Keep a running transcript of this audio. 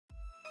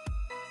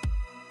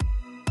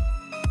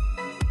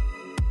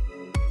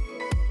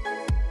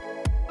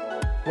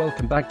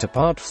Welcome back to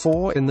part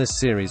 4 in this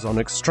series on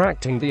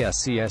extracting the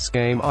SCS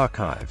game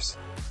archives.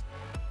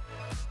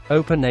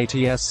 Open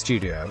ATS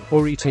Studio,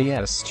 or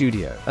ETS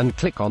Studio, and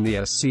click on the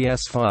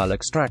SCS File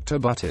Extractor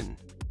button.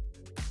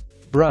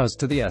 Browse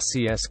to the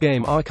SCS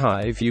game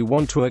archive you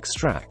want to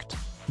extract.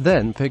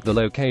 Then pick the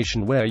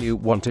location where you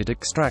want it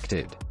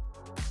extracted.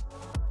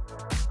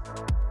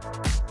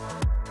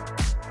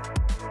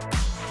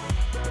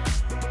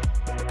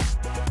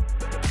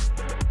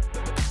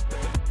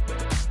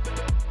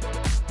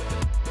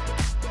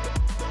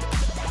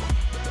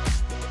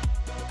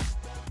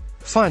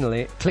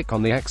 Finally, click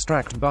on the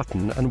Extract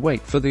button and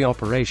wait for the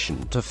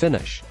operation to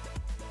finish.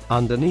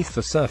 Underneath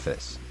the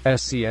surface,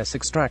 SCS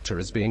Extractor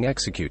is being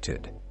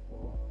executed.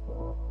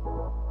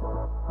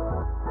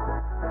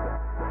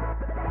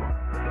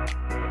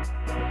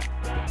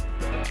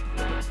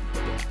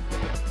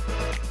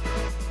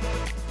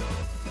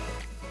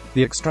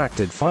 The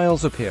extracted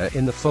files appear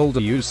in the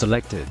folder you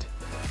selected.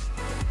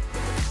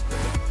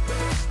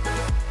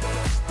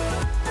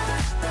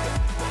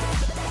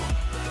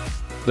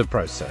 The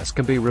process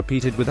can be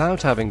repeated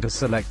without having to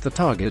select the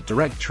target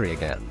directory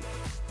again.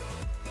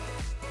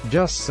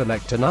 Just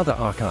select another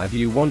archive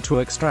you want to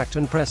extract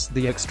and press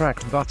the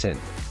Extract button.